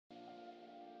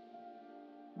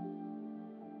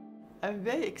I'm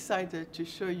very excited to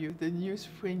show you the new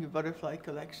spring butterfly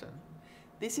collection.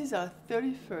 This is our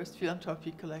 31st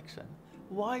philanthropy collection.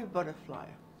 Why butterfly?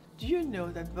 Do you know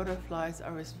that butterflies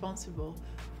are responsible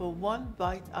for 1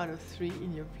 bite out of 3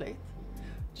 in your plate?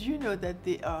 Do you know that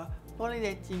they are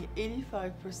pollinating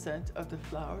 85% of the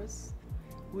flowers?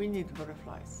 We need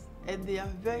butterflies, and they are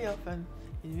very often,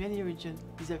 in many regions,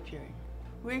 disappearing.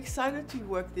 We're excited to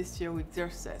work this year with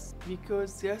Xerces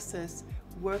because Xerces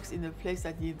works in the place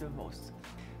that needs the most.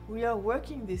 We are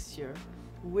working this year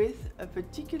with a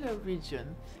particular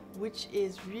region which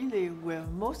is really where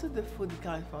most of the food in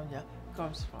California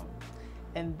comes from.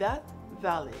 And that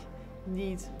valley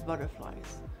needs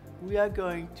butterflies. We are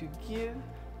going to give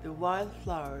the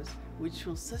wildflowers which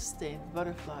will sustain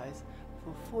butterflies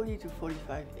for 40 to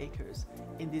 45 acres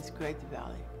in this great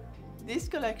valley. This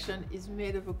collection is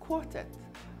made of a quartet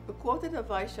of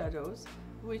eyeshadows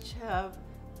which have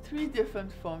 3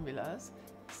 different formulas: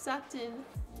 satin,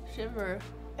 shimmer,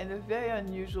 and a very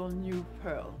unusual new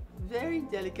pearl. Very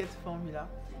delicate formula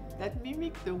that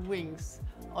mimic the wings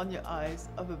on your eyes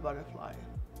of a butterfly.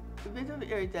 A bit of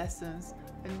iridescence,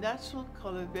 a natural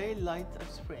color, very light of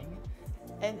spring,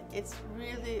 and it's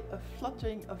really a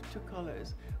fluttering of 2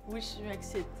 colors, which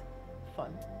makes it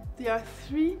fun. There are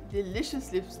 3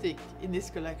 delicious lipsticks in this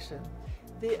collection.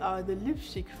 They are the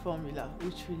Chic formula,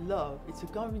 which we love. It's a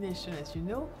combination, as you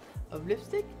know, of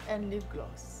lipstick and lip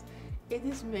gloss. It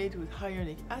is made with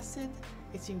hyaluronic acid.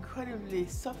 It's incredibly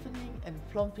softening and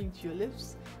plumping to your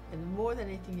lips, and more than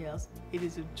anything else, it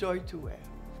is a joy to wear.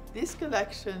 This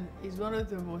collection is one of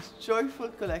the most joyful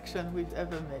collections we've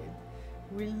ever made.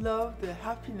 We love the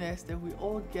happiness that we're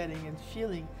all getting and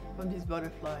feeling from these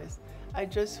butterflies. I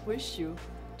just wish you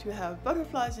to have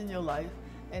butterflies in your life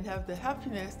and have the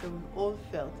happiness that we've all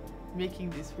felt making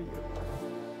this for you.